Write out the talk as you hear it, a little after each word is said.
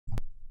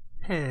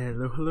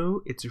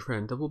Hello, it's your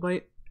friend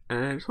Doublebite,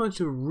 and I just wanted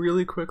to do a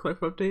really quick life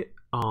update.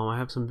 I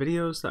have some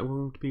videos that I'm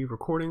going to be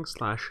recording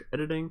 /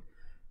 editing,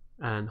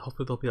 and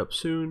hopefully they'll be up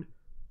soon,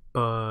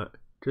 but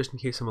just in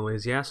case I'm a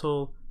lazy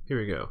asshole, here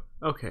we go.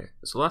 Okay,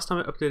 so last time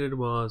I updated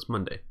was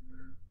Monday.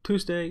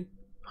 Tuesday,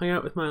 hung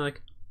out with my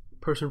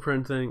person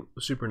friend thing,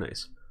 was super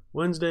nice.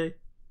 Wednesday,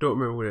 don't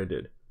remember what I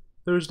did.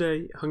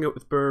 Thursday, hung out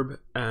with Burb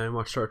and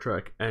watched Star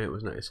Trek, and it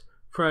was nice.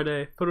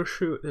 Friday, photo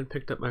shoot, then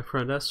picked up my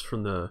friend S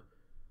from the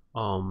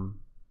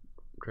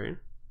train.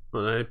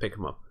 Well, I didn't pick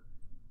him up.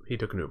 He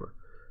took an Uber.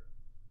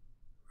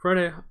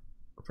 Friday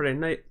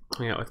night,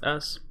 hung out with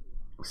S.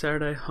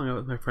 Saturday, hung out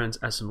with my friends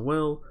S and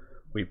Will.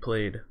 We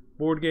played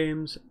board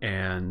games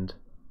and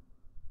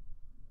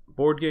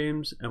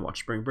watched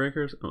Spring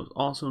Breakers. It was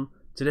awesome.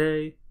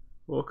 Today,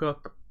 woke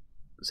up,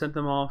 sent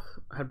them off,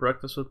 had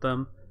breakfast with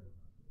them.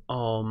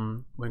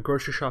 Went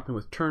grocery shopping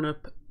with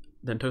Turnip,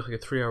 then took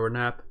like a 3-hour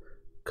nap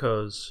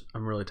because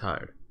I'm really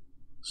tired.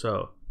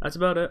 So that's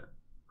about it.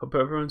 Hope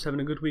everyone's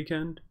having a good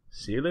weekend.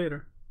 See you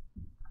later.